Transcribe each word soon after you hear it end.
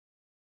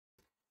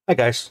Hi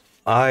guys,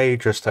 I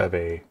just have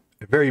a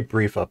very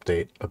brief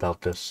update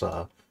about this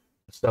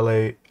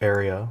Stele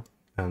area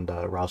and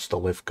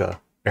Rostalivka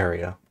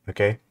area.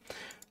 Okay,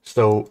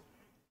 so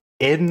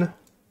in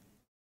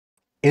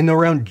in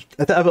around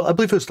I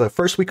believe it was the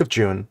first week of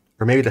June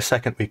or maybe the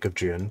second week of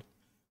June,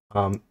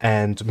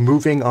 and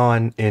moving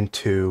on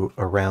into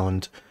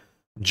around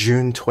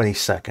June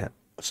 22nd.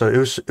 So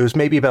it was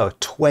maybe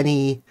about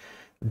 20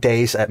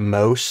 days at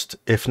most,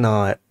 if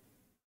not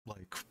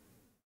like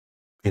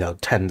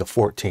 10 to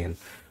 14.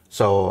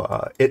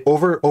 So it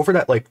over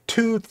that like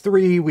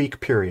 2-3 week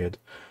period,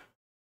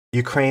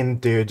 Ukraine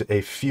did a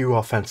few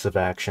offensive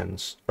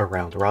actions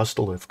around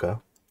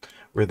Rostalivka,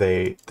 where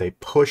they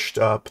pushed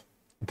up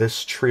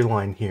this tree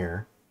line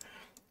here,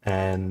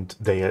 and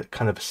they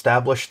kind of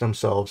established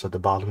themselves at the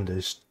bottom of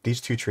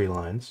these two tree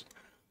lines,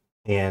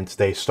 and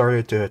they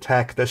started to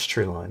attack this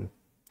tree line.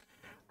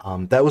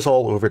 That was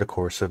all over the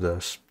course of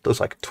those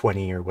like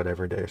 20 or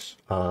whatever days.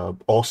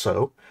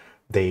 Also,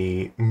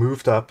 they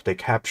moved up, they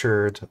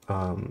captured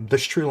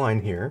this tree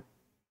line here,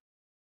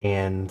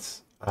 and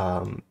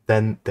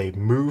then they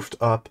moved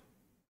up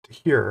to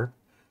here.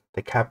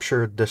 They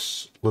captured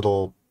this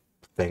little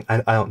thing.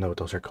 I don't know what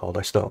those are called.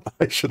 I still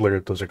I should learn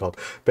what those are called.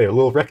 But a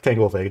little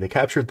rectangle thing. They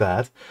captured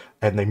that,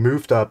 and they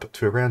moved up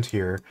to around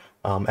here.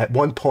 At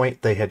one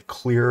point, they had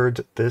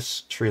cleared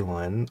this tree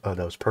line that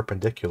was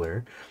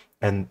perpendicular,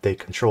 and they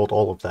controlled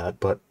all of that.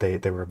 But they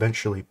were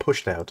eventually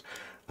pushed out.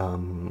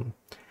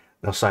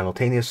 Now,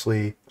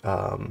 simultaneously,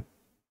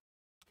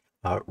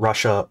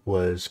 Russia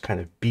was kind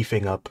of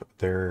beefing up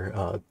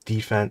their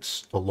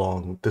defense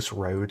along this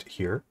road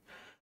here,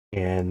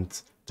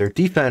 and their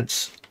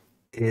defense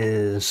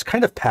is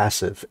kind of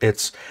passive.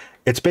 It's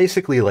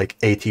basically like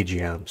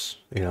ATGMs.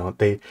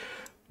 They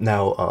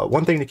now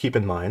one thing to keep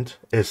in mind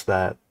is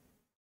that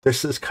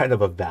this is kind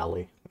of a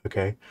valley.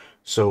 Okay,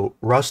 so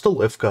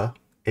Rostalivka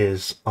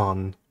is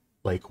on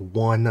like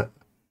one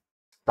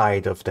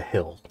side of the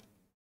hill,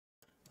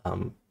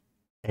 um,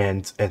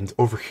 and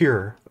over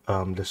here,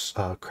 this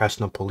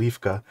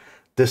Krasnopolivka,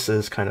 this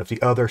is kind of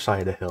the other side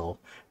of the hill,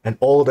 and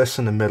all this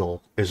in the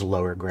middle is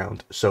lower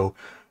ground. So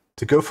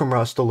to go from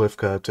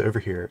Rostalivka to over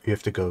here, you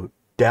have to go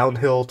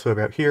downhill to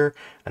about here,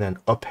 and then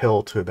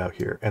uphill to about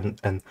here.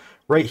 And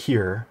right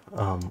here,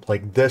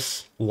 like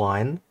this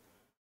line,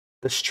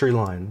 this tree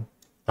line,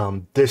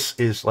 this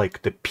is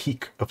like the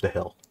peak of the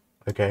hill.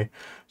 Okay,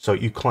 so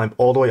you climb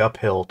all the way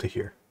uphill to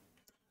here,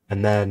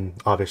 and then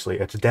obviously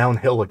it's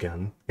downhill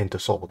again into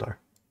Soledar.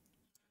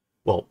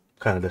 Well,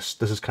 kind of this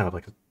is kind of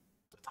like the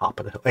top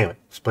of the hill. Anyway,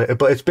 but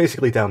it's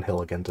basically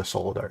downhill again to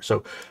Soledar.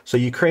 So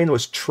Ukraine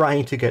was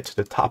trying to get to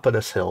the top of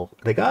this hill.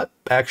 They got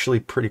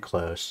actually pretty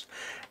close,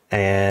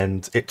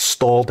 and it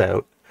stalled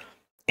out.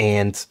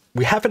 And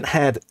we haven't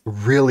had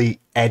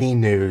really any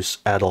news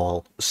at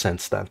all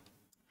since then.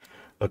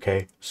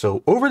 Okay,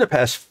 so over the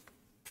past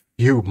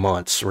few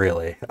months,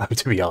 really,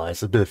 to be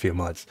honest, it's been a few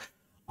months.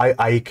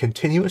 I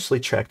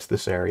continuously checked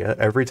this area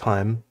every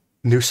time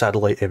new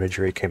satellite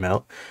imagery came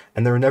out,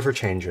 and there were never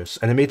changes,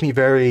 and it made me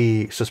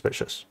very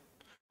suspicious.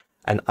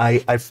 And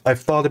I've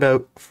thought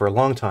about for a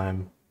long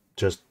time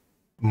just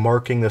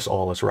marking this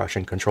all as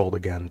Russian controlled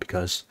again,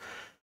 because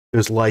it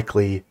was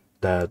likely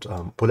that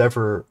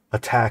whatever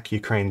attack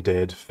Ukraine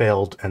did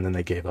failed, and then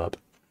they gave up.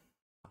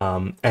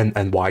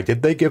 And why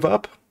did they give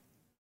up?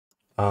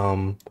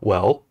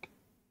 Well,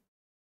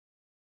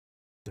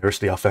 there's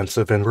the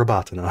offensive in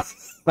Robotyne.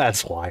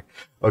 That's why.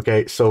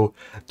 Okay, so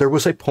there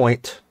was a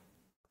point.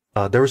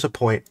 There was a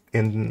point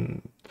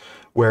in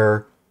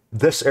where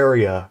this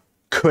area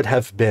could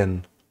have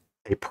been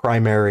a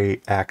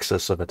primary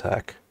axis of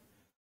attack,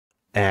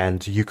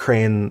 and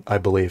Ukraine, I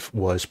believe,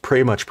 was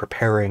pretty much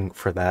preparing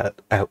for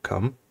that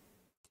outcome.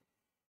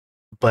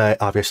 But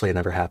obviously, it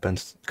never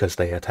happened because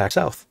they attacked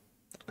south.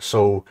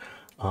 So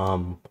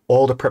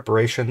all the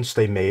preparations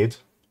they made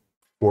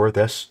for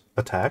this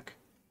attack,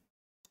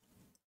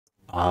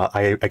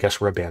 I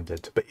guess, were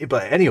abandoned.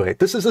 But anyway,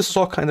 this is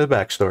all kind of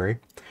backstory,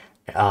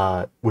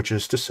 which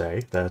is to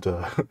say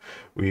that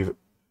we've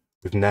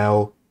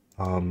now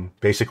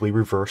basically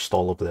reversed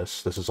all of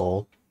this. This is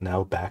all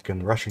now back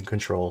in Russian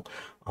control.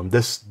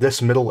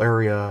 This middle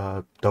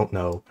area, don't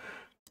know.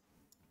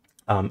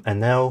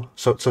 And now,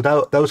 so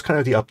that was kind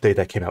of the update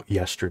that came out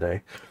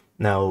yesterday.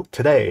 Now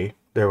today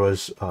there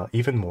was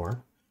even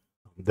more.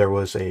 There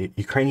was a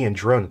Ukrainian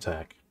drone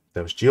attack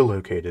that was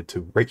geolocated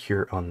to right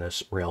here on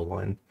this rail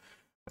line.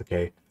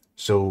 Okay,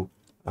 so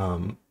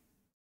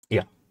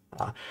yeah,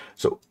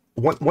 so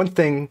one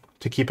thing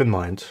to keep in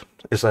mind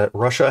is that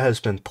Russia has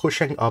been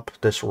pushing up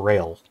this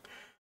rail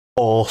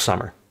all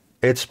summer.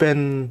 It's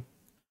been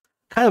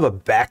kind of a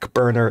back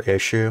burner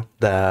issue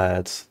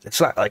that it's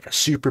not like a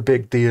super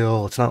big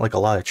deal. It's not like a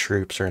lot of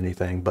troops or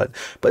anything, but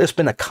it's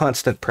been a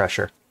constant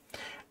pressure.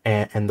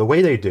 And the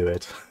way they do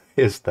it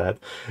is that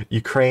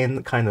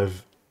Ukraine kind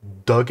of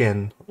dug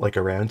in like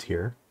around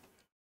here.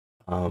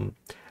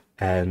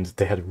 And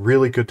they had a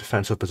really good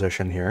defensive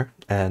position here,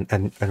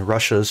 and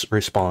Russia's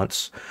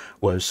response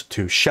was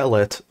to shell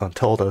it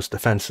until those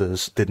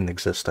defenses didn't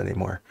exist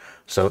anymore.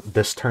 So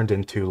this turned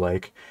into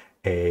like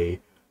a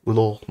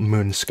little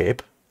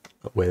moonscape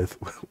with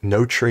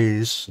no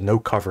trees, no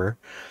cover,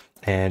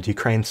 and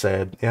Ukraine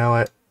said, you know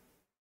what,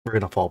 we're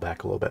gonna fall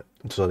back a little bit.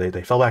 So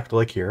they fell back to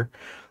like here,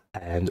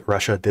 and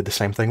Russia did the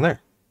same thing there.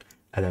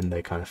 And then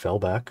they kind of fell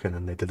back, and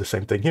then they did the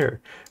same thing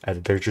here.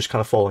 And they're just kind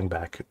of falling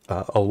back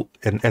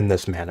in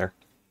this manner.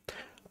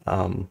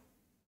 Um,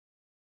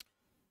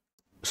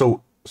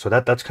 so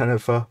that's kind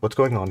of what's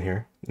going on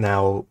here.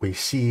 Now we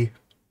see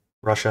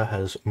Russia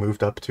has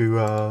moved up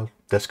to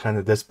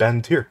this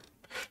bend here.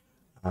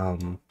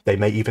 They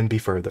may even be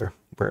further.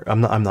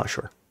 I'm not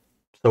sure.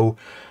 So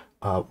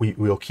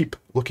we'll keep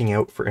looking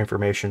out for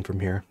information from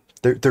here.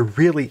 There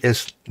really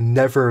is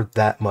never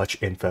that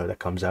much info that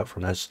comes out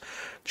from this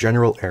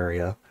general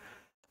area.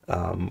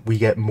 We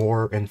get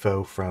more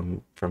info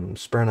from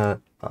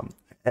Sperna,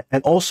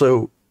 and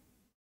also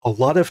a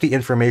lot of the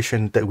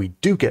information that we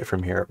do get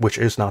from here, which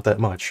is not that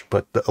much,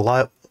 but a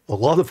lot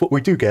of what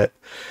we do get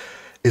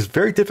is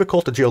very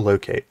difficult to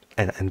geolocate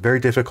and very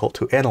difficult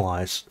to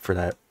analyze for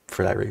that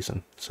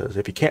reason. So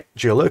if you can't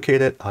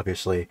geolocate it,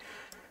 obviously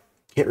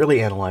you can't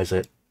really analyze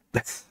it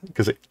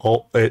because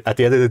at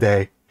the end of the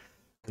day,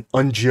 an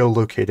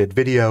ungeolocated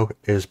video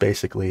is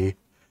basically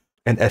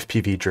an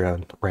FPV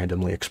drone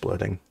randomly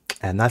exploding,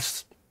 and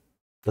that's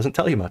doesn't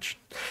tell you much.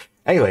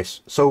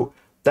 Anyways, so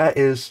that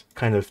is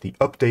kind of the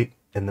update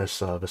in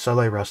this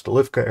Vesele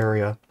Rostolivka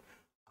area.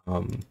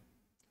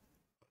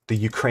 The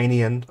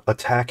Ukrainian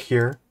attack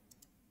here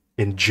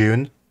in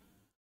June,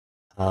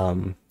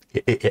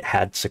 it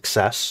had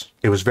success.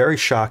 It was very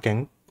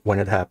shocking when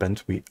it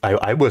happened.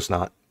 I was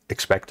not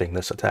expecting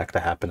this attack to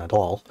happen at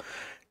all.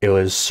 It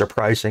was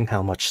surprising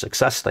how much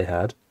success they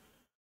had,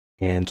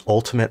 and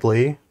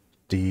ultimately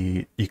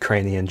the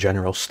Ukrainian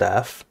general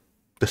staff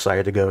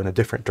decided to go in a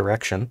different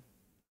direction.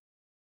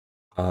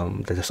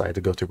 They decided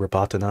to go to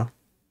Robotyne,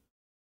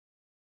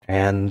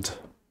 and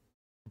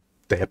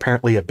they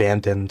apparently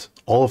abandoned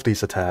all of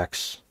these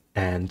attacks.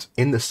 And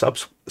in the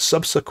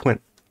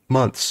subsequent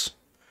months,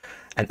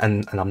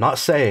 and I'm not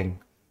saying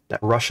that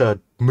Russia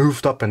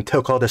moved up and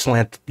took all this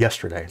land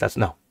yesterday. That's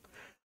no.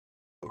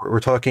 We're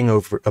talking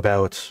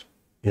about,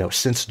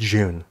 since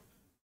June,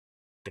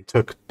 they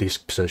took these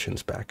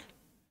positions back.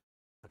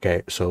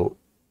 Okay, so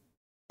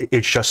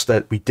it's just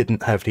that we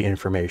didn't have the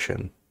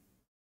information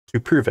to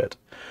prove it.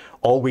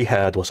 All we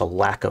had was a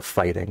lack of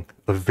fighting,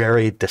 a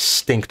very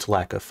distinct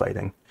lack of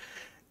fighting.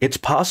 It's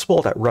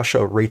possible that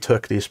Russia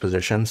retook these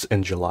positions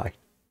in July.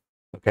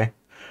 Okay,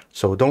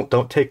 so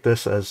don't take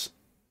this as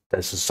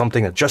this is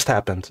something that just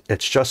happened.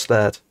 It's just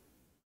that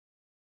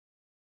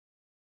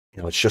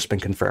it's just been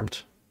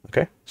confirmed.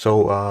 Okay,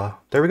 so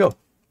there we go.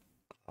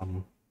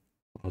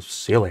 I'll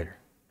see you later.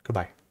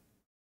 Goodbye.